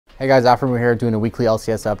Hey guys, Aphromoo here doing a weekly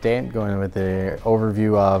LCS update, going with the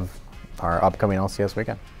overview of our upcoming LCS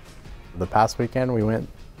weekend. The past weekend we went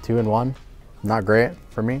 2-1, not great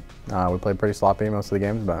for me. We played pretty sloppy most of the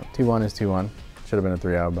games, but 2-1 is 2-1. Should have been a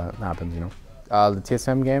 3-0, but it happens, you know. The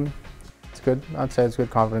TSM game, it's good. I'd say it's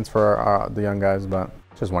good confidence for the young guys, but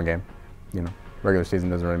it's just one game. You know, regular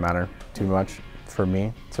season doesn't really matter too much for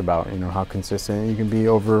me. It's about, you know, how consistent you can be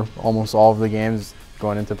over almost all of the games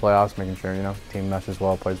going into playoffs, making sure, you know, team meshes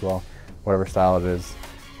well, plays well, whatever style it is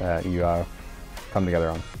that you come together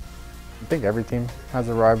on. I think every team has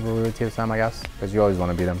a rivalry with TSM, I guess, because you always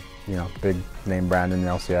want to beat them. You know, big name brand in the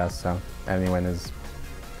LCS, so any win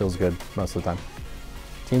feels good most of the time.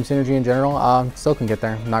 Team synergy in general, still can get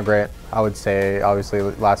there. Not great. I would say, obviously,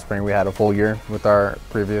 last spring we had a full year with our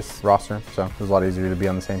previous roster, so it was a lot easier to be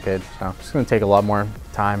on the same page. So it's going to take a lot more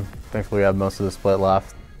time. Thankfully, we have most of the split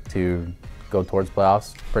left to go towards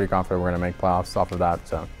playoffs. Pretty confident we're going to make playoffs off of that.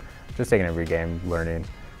 So just taking every game, learning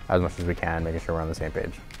as much as we can, making sure we're on the same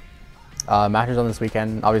page. Matches on this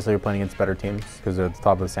weekend, obviously we're playing against better teams because they're at the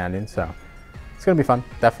top of the standings, so it's going to be fun.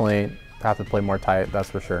 Definitely have to play more tight, that's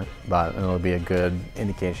for sure, but it'll be a good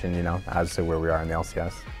indication, you know, as to where we are in the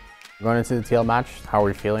LCS. Going into the TL match, how are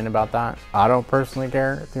we feeling about that? I don't personally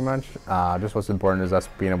care too much. Just what's important is us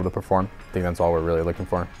being able to perform. I think that's all we're really looking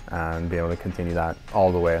for, and being able to continue that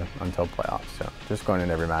all the way until playoffs. So just going in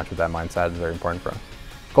every match with that mindset is very important for us.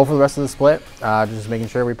 Goal for the rest of the split, just making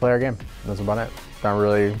sure we play our game. That's about it. Not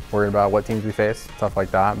really worried about what teams we face, stuff like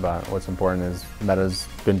that, but what's important is meta's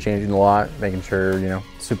been changing a lot, making sure, you know,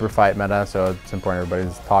 super fight meta, so it's important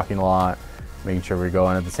everybody's talking a lot, making sure we go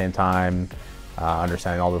in at the same time,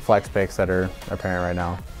 understanding all the flex picks that are apparent right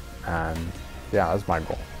now, and yeah, that's my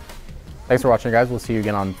goal. Thanks for watching, guys. We'll see you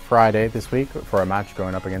again on Friday this week for a match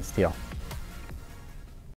going up against TL.